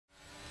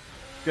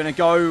Gonna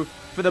go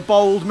for the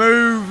bold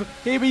move.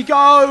 Here we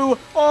go.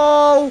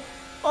 Oh,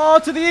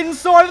 to the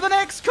inside of the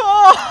next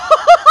car.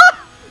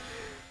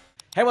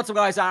 Hey, what's up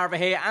guys, Ara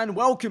here, and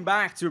welcome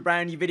back to a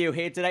brand new video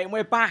here today, and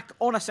we're back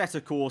on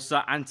Assetto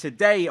Corsa, and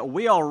today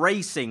we are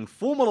racing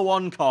Formula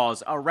 1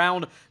 cars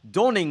around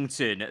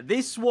Donington.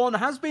 This one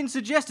has been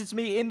suggested to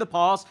me in the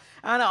past,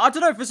 and I don't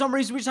know, for some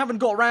reason we just haven't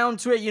got around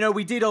to it. You know,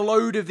 we did a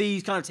load of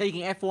these kind of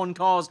taking F1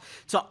 cars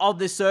to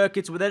other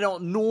circuits where they're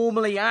not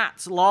normally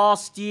at.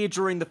 Last year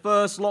during the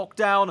first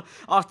lockdown,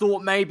 I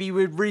thought maybe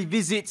we'd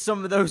revisit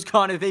some of those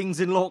kind of things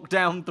in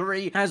lockdown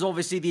 3, as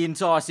obviously the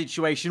entire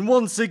situation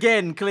once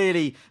again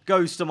clearly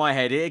goes to my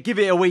head. Give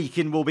it a week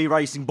and we'll be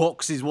racing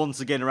boxes once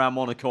again around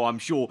Monaco, I'm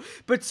sure.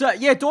 But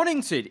yeah,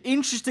 Donington,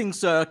 interesting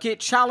circuit,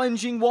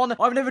 challenging one.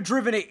 I've never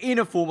driven it in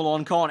a Formula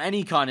 1 car in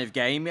any kind of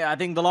game. I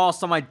think the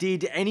last time I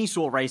did any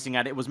sort of racing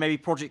at it was maybe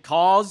Project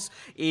Cars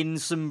in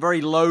some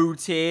very low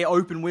tier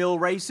open wheel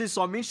races.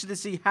 So I'm interested to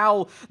see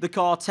how the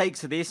car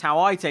takes to this, how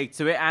I take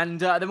to it, and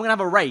then we're gonna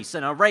have a race.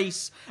 And a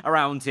race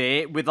around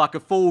here with like a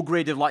full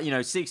grid of, like, you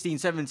know, 16,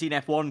 17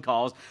 F1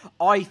 cars,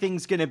 I think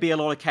is gonna be a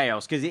lot of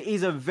chaos because it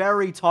is a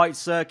very tight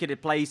circuit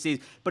at places,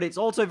 but it's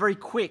also very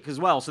quick as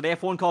well, so the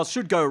F1 cars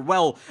should go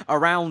well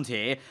around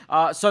here.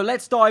 So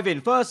let's dive in.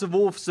 First of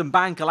all, some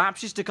banker laps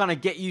just to kind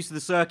of get used to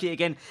the circuit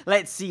again.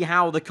 Let's see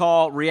how the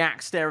car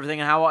reacts to everything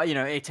and how, you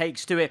know, it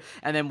takes to it,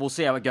 and then we'll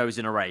see how it goes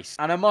in a race.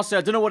 And I must say,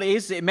 I don't know what it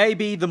is. It may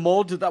be the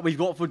mod that we've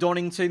got for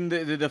Donington,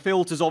 the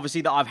filters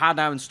obviously that I've had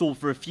now installed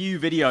for a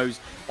few videos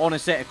on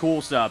Assetto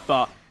Corsa,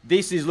 but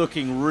this is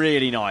looking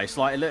really nice.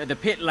 Like, look, the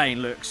pit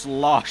lane looks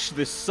lush.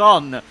 The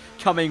sun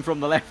coming from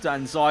the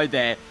left-hand side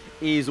there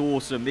is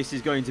awesome. This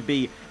is going to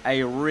be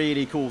a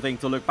really cool thing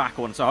to look back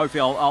on. So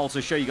hopefully I'll also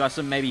show you guys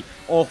some maybe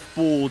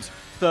off-board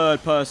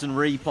third-person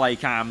replay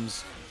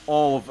cams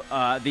of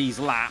these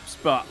laps.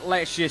 But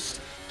let's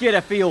just get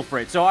a feel for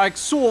it. So I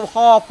sort of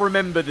half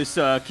remember the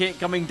circuit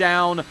coming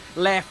down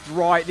left,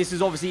 right. This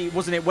is obviously,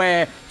 wasn't it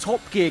where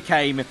Top Gear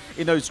came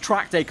in those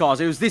track day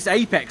cars? It was this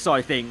Apex,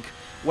 I think,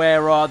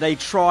 where they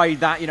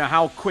tried that, you know,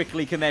 how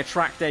quickly can their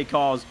track day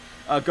cars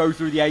go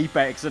through the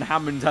Apex, and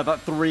Hammond had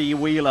that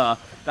three-wheeler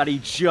that he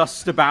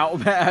just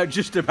about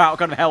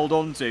kind of held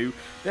on to.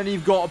 Then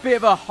you've got a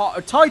bit of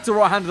a tighter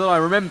right-hander than I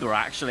remember,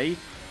 actually,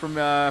 from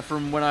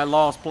when I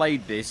last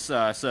played this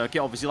circuit.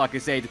 Obviously, like I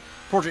said,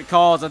 Project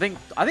Cars. I think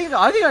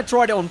I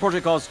tried it on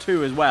Project Cars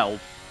 2 as well,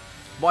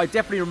 but I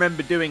definitely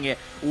remember doing it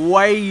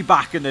way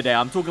back in the day.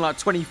 I'm talking like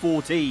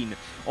 2014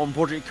 on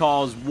Project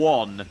Cars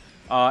 1.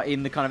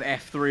 In the kind of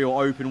F3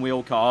 or open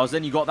wheel cars.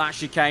 Then you got that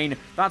chicane.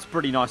 That's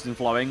pretty nice and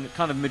flowing.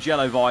 Kind of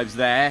Mugello vibes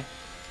there.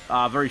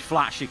 Very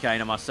flat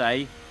chicane, I must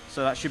say.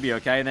 So that should be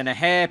okay. And then a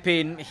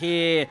hairpin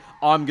here.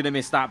 I'm going to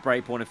miss that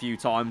brake point a few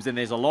times. And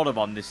there's a lot of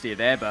understeer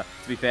there. But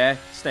to be fair,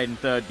 stayed in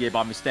third gear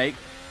by mistake.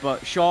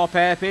 But sharp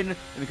hairpin. And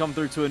we come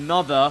through to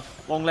another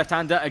long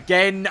left-hander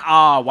again.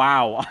 Ah,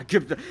 wow. I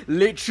could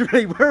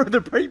literally, where are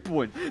the brake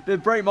points? The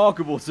brake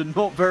marker boards are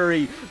not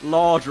very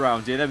large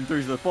around here. Then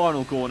through to the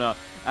final corner.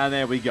 And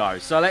there we go.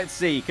 So let's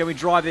see. Can we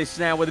drive this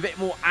now with a bit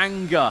more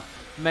anger?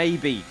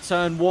 Maybe.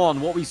 Turn 1.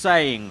 What are we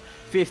saying?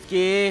 Fifth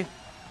gear?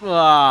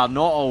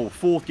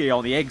 Fourth gear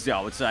on the exit,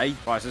 I would say.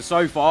 Right,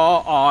 so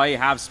far, I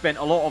have spent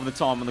a lot of the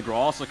time on the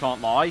grass, I can't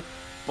lie.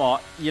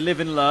 But you live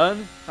and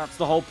learn. That's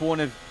the whole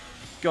point of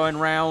going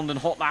round and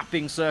hot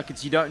lapping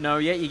circuits you don't know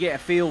yet. You get a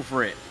feel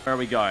for it. Where are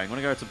we going? I'm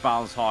going to go to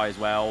balance high as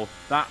well.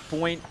 That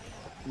point?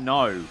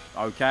 No.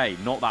 Okay,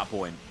 not that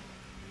point.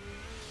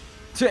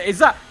 Is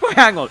that... Wait,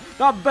 hang on.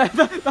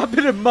 That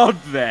bit of mud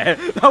there,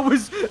 that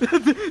was...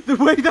 The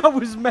way that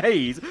was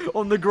made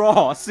on the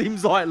grass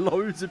seems like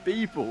loads of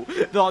people.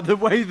 Like, the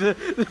way the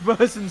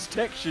person's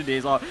textured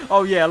is like,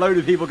 oh yeah, a load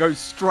of people go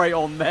straight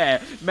on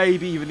there.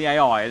 Maybe even the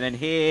AI. And then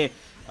here...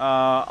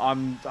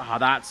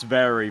 that's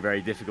very,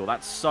 very difficult.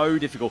 That's so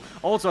difficult.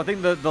 Also, I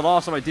think the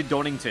last time I did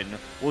Donington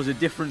was a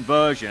different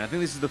version. I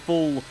think this is the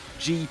full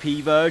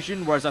GP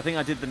version, whereas I think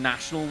I did the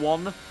national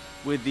one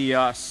with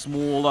the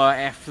smaller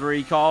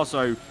F3 car,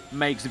 so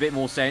makes a bit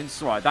more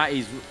sense. Right, that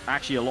is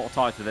actually a lot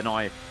tighter than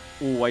I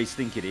always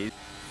think it is.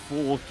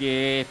 Fourth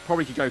gear,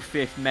 probably could go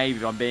fifth maybe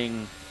if I'm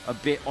being a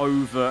bit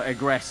over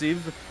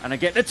aggressive. And I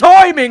get the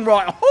timing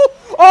right.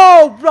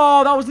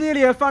 Oh, that was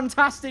nearly a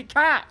fantastic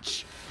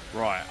catch.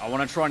 Right, I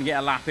want to try and get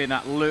a lap in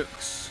that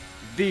looks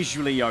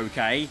visually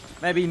okay.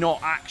 Maybe not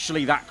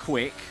actually that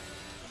quick,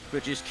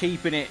 but just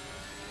keeping it,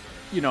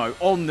 you know,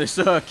 on the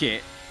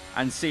circuit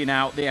and seeing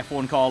how the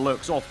F1 car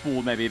looks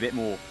off-board maybe a bit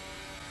more.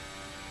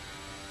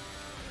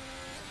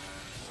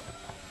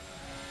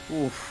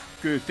 Oof,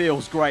 good.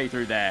 Feels great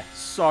through there.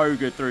 So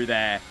good through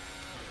there.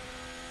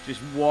 Just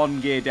one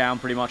gear down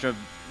pretty much. I've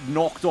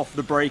knocked off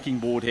the braking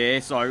board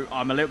here, so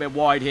I'm a little bit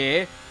wide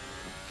here.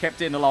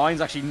 Kept it in the lines,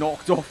 actually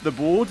knocked off the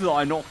board that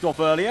I knocked off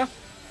earlier.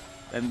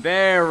 Then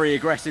very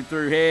aggressive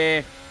through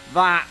here.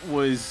 That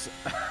was...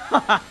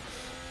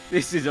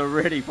 This is a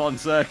really fun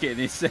circuit in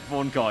this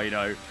F1 car, you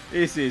know.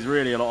 This is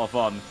really a lot of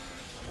fun.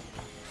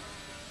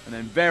 And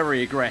then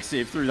very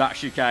aggressive through that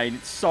chicane.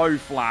 It's so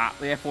flat.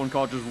 The F1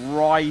 car just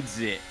rides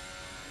it.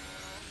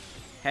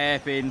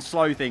 Hairpin,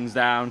 slow things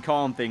down,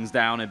 calm things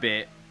down a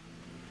bit.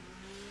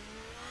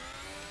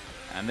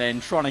 And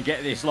then trying to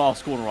get this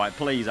last corner right.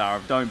 Please,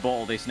 Arab, don't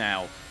bottle this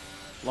now.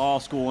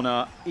 Last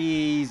corner,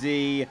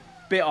 easy,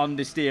 bit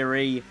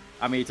understeery.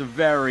 I mean, it's a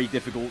very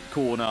difficult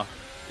corner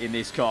in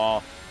this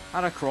car.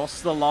 And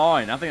across the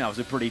line. I think that was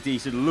a pretty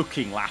decent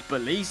looking lap,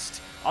 at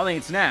least. I think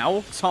it's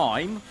now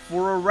time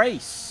for a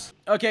race.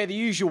 Okay, the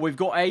usual, we've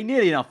got a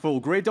nearly enough full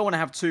grid. Don't want to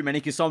have too many,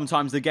 because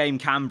sometimes the game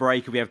can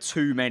break if we have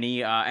too many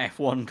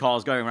F1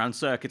 cars going around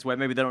circuits where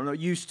maybe they're not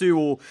used to,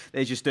 or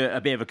there's just a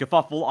bit of a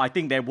kerfuffle. I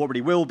think there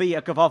probably will be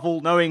a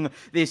kerfuffle, knowing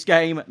this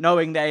game,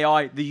 knowing the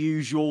AI, the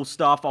usual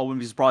stuff. I wouldn't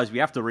be surprised if we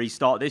have to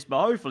restart this,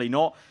 but hopefully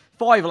not.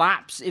 5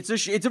 laps. It's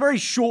a very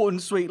short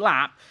and sweet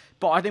lap.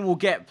 But I think we'll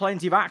get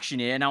plenty of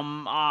action here, and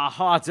I'm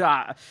hard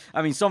to...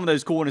 I mean, some of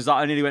those corners that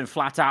I nearly went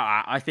flat out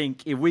at, I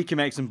think if we can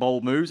make some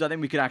bold moves, I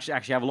think we could actually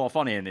have a lot of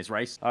fun here in this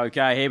race.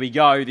 Okay, here we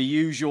go. The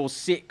usual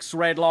 6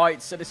 red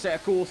lights at the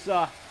set course,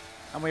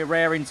 and we're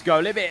raring to go.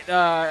 A little bit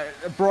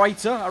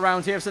brighter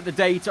around here. I've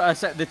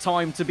set the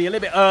time to be a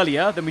little bit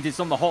earlier than we did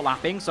some of the hot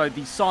lapping, so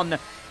the sun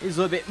is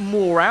a little bit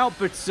more out,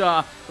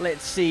 but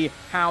let's see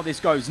how this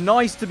goes.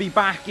 Nice to be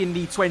back in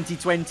the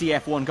 2020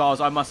 F1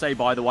 cars, I must say,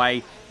 by the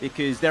way,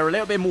 because they're a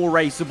little bit more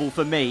raceable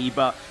for me,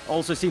 but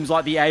also seems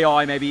like the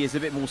AI maybe is a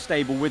bit more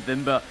stable with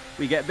them, but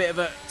we get a bit of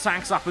a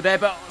tank slapper there,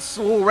 but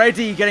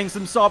already getting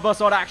some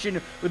side-by-side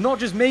action with not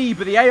just me,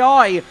 but the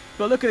AI.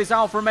 But look at this,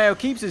 Alfa Romeo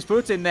keeps his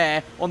foot in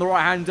there on the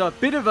right-hander.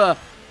 Bit of a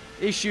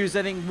issues,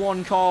 I think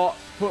one car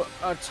put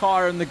a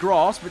tyre in the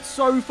grass, but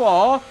so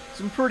far,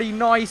 some pretty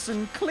nice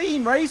and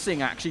clean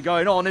racing actually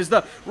going on as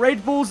the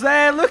Red Bull's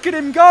there. Look at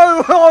him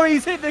go. Oh,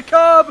 he's hit the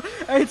curb.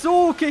 It's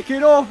all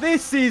kicking off.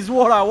 This is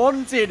what I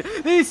wanted.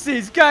 This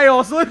is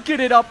chaos. Look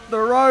at it up the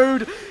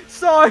road,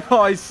 side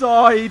by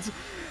side.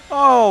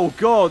 Oh,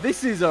 God,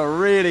 this is a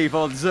really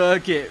fun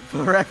circuit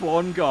for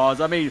F1 cars.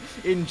 I mean,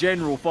 in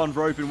general, fun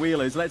for open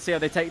wheelers. Let's see how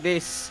they take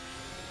this.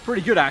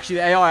 Pretty good, actually.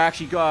 The AI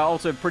actually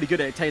also pretty good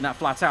at taking that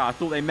flat out. I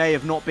thought they may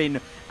have not been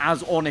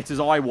as on it as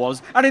I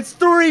was. And it's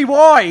 3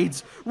 wide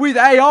with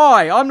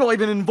AI. I'm not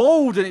even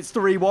involved, and it's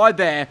 3 wide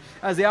there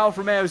as the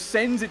Alfa Romeo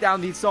sends it down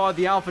the side of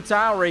the Alpha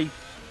Tauri.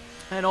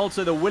 And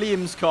also the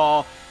Williams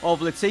car of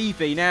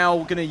Latifi. Now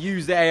we're going to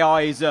use the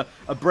AI as a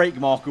brake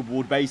marker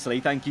board, basically.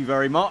 Thank you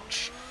very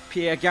much.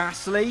 Pierre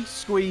Gasly,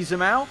 squeeze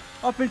him out.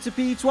 Up into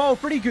P12.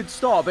 Pretty good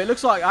start, but it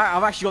looks like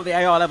I've actually got the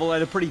AI level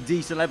at a pretty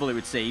decent level, it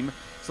would seem.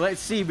 So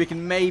let's see if we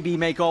can maybe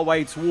make our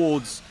way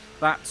towards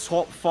that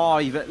top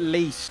 5 at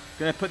least.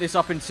 Going to put this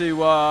up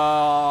into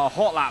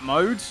hot lap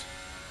mode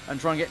and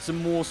try and get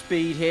some more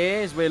speed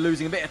here as we're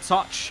losing a bit of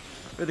touch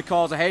with the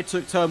cars ahead.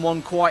 Took turn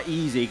 1 quite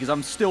easy because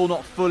I'm still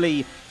not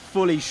fully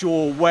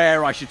sure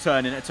where I should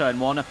turn in at turn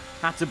 1.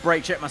 Had to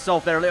brake check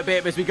myself there a little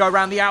bit as we go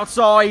around the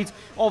outside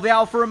of the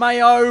Alfa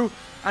Romeo.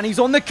 And he's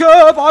on the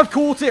curb. I've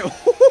caught it.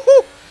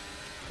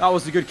 That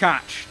was a good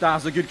catch. That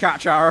was a good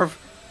catch, Arav.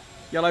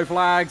 Yellow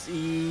flags,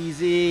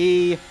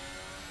 easy.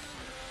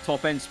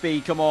 Top end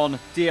speed, come on.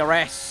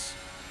 DRS,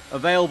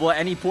 available at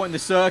any point in the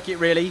circuit,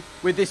 really,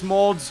 with this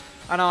mod.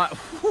 And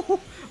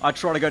I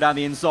try to go down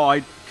the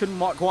inside. Couldn't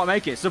quite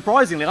make it.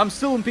 Surprisingly, I'm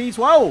still in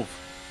P12.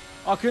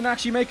 I couldn't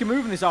actually make a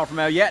move in this Alfa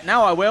Romeo yet.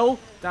 Now I will.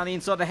 Down the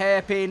inside of the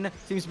hairpin.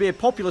 Seems to be a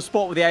popular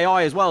spot with the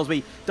AI as well as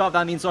we dive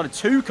down the inside of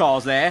 2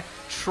 cars there.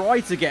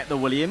 Try to get the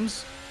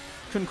Williams.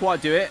 Couldn't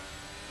quite do it.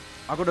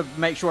 I've got to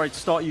make sure I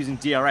start using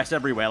DRS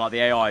everywhere like the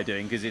AI are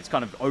doing, because it's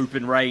kind of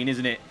open rain,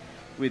 isn't it,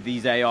 with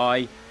these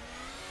AI.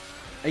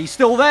 He's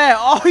still there.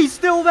 Oh, he's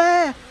still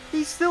there.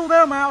 He's still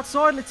there. I'm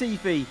outside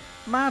Latifi.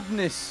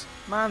 Madness.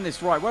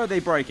 Madness. Right, where are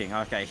they braking?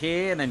 Okay,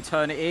 here, and then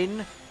turn it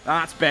in.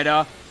 That's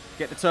better.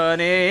 Get the turn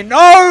in. No!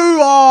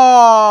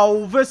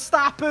 Oh,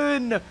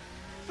 Verstappen.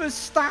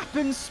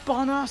 Verstappen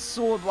spun us.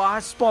 Or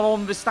spun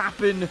on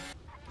Verstappen.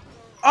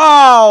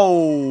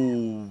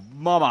 Oh,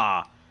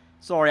 mama.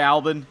 Sorry,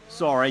 Albon.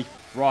 Sorry.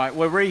 Right,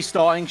 we're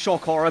restarting.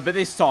 Shock horror, but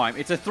this time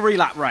it's a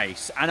 3-lap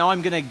race, and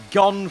I'm going to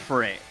gun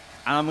for it.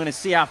 And I'm going to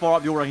see how far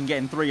up the order I can get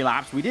in 3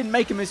 laps. We didn't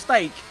make a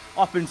mistake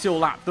up until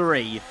lap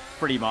 3,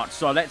 pretty much.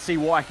 So let's see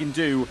what I can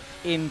do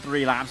in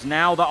 3 laps.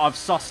 Now that I've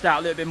sussed out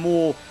a little bit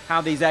more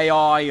how these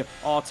AI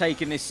are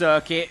taking this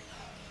circuit,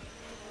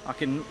 I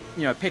can,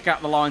 pick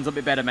out the lines a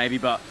bit better maybe.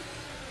 But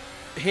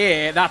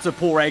here, that's a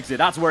poor exit.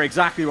 That's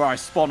exactly where I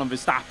spun on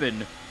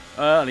Verstappen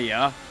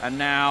earlier, and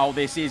now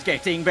this is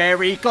getting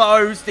very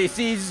close. This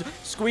is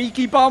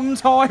squeaky bum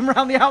time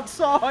around the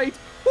outside.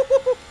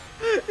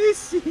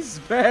 This is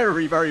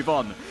very, very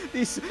fun.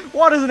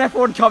 Why doesn't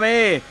F1 come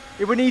here?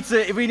 If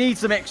we need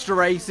some extra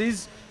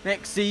races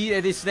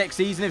this next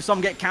season, if some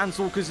get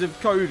cancelled because of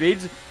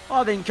COVID,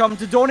 I think come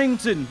to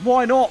Donington.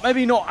 Why not?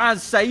 Maybe not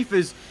as safe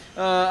as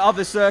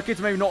other circuits,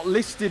 maybe not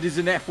listed as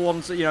an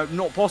F1, so,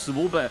 not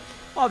possible, but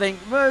I think,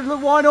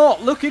 why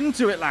not? Look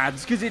into it,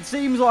 lads, because it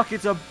seems like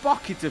it's a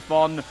bucket of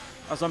fun.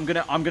 As I'm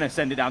gonna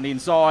send it down the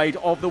inside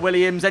of the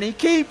Williams, and he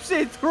keeps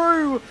it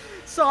through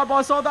side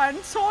by side that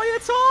entire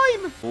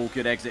time. All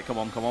good exit. Come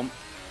on, come on.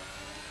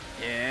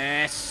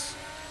 Yes,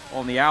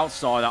 on the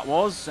outside that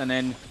was, and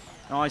then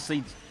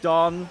Nicely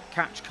done.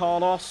 Catch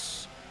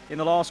Carlos in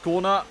the last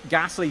corner.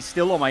 Gasly's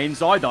still on my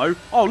inside, though.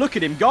 Oh, look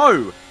at him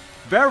go.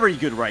 Very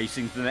good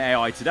racing from the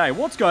AI today.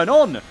 What's going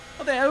on?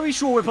 Are we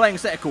sure we're playing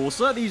Assetto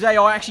Corsa? These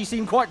AI actually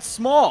seem quite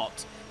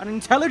smart and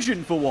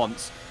intelligent for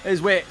once,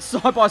 as we're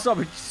side by side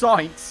with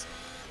Sainz.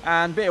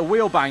 And a bit of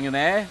wheel banging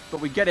there, but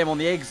we get him on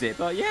the exit.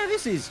 But yeah,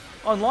 this is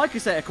unlike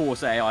Assetto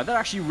Corsa AI. They're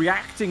actually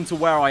reacting to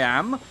where I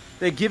am.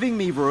 They're giving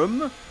me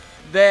room.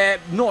 They're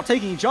not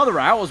taking each other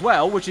out as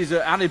well, which is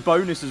an added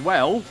bonus as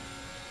well.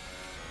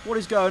 What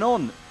is going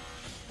on?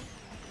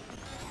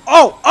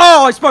 Oh,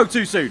 I spoke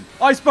too soon.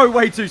 I spoke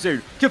way too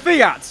soon.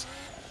 Kvyat,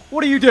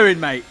 what are you doing,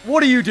 mate?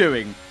 What are you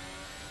doing?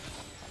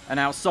 And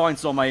now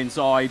Sainz on my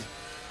inside.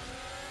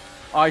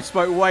 I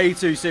spoke way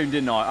too soon,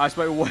 didn't I? I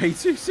spoke way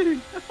too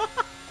soon.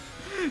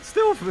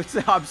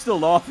 I'm still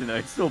laughing, though.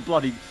 It's still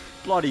bloody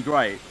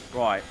great.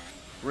 Right.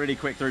 Really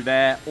quick through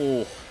there.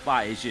 Oh,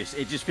 that is just...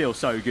 It just feels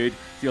so good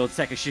to be able to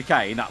take a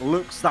chicane that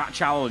looks that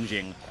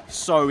challenging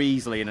so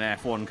easily in an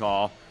F1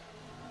 car.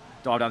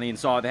 Dive down the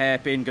inside of the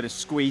hairpin. Going to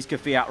squeeze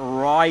Kvyat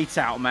right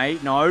out,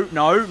 mate. No.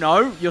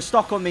 You're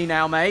stuck on me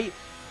now, mate.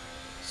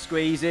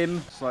 Squeeze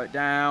him. Slow it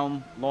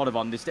down. A lot of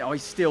understeer. Oh,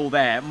 he's still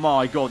there.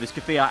 My God, this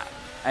Kvyat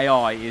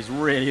AI is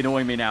really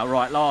annoying me now.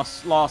 Right,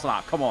 last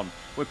lap. Come on.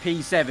 We're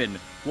P7.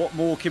 What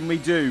more can we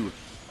do?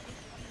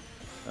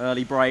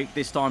 Early break.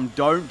 This time,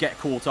 don't get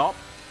caught up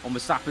on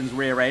Verstappen's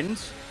rear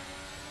end.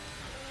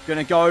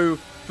 Gonna go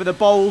for the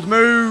bold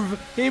move.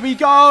 Here we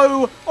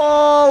go.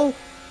 Oh,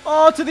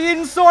 to the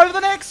inside of the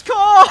next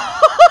car.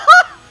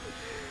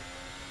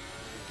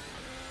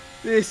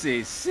 This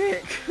is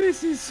sick.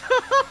 This is...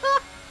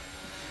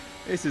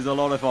 This is a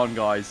lot of fun,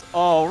 guys.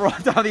 Oh,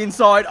 right down the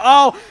inside.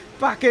 Oh,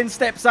 back end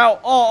steps out.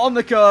 Oh, on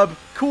the curb.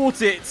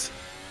 Caught it.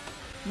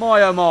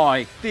 My, oh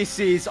my. This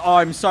is...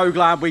 I'm so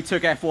glad we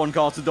took F1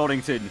 cars to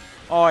Donington.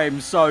 I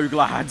am so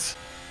glad.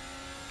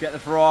 Get the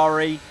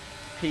Ferrari.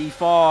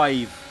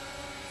 P5.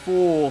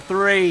 4,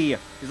 3.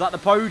 Is that the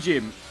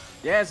podium?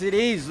 Yes, it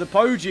is. The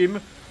podium.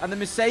 And the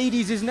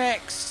Mercedes is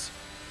next.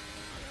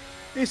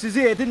 This is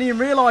it. Didn't even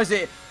realise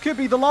it. Could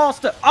be the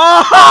last...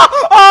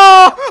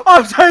 Oh!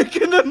 I've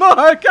taken the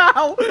Merc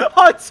out.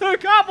 I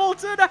took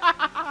Hamilton.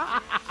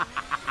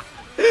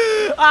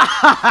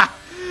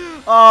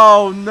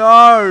 Oh,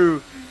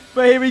 no.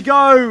 But here we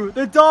go.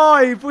 The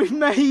dive. We've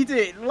made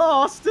it.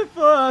 Last to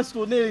first.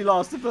 Well, nearly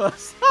last to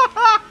first.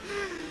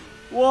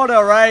 What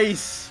a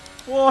race.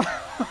 What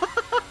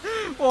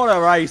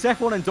a race.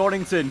 F1 in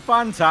Donington.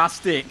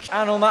 Fantastic.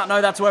 And on that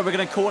note, that's where we're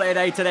going to call it a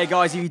day today,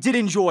 guys. If you did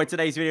enjoy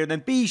today's video, then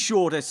be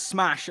sure to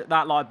smash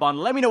that like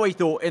button. Let me know what you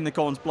thought in the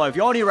comments below. If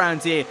you're new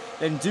around here,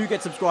 then do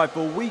get subscribed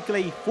for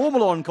weekly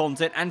Formula 1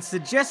 content. And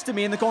suggest to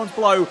me in the comments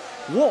below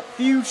what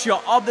future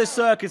of the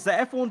circuits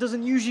that F1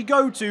 doesn't usually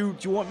go to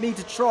do you want me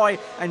to try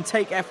and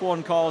take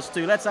F1 cars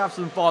to. Let's have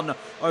some fun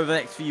over the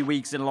next few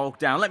weeks in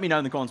lockdown. Let me know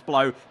in the comments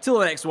below. Till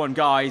the next one,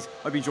 guys.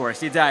 Hope you enjoy the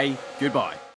rest of your day. Goodbye.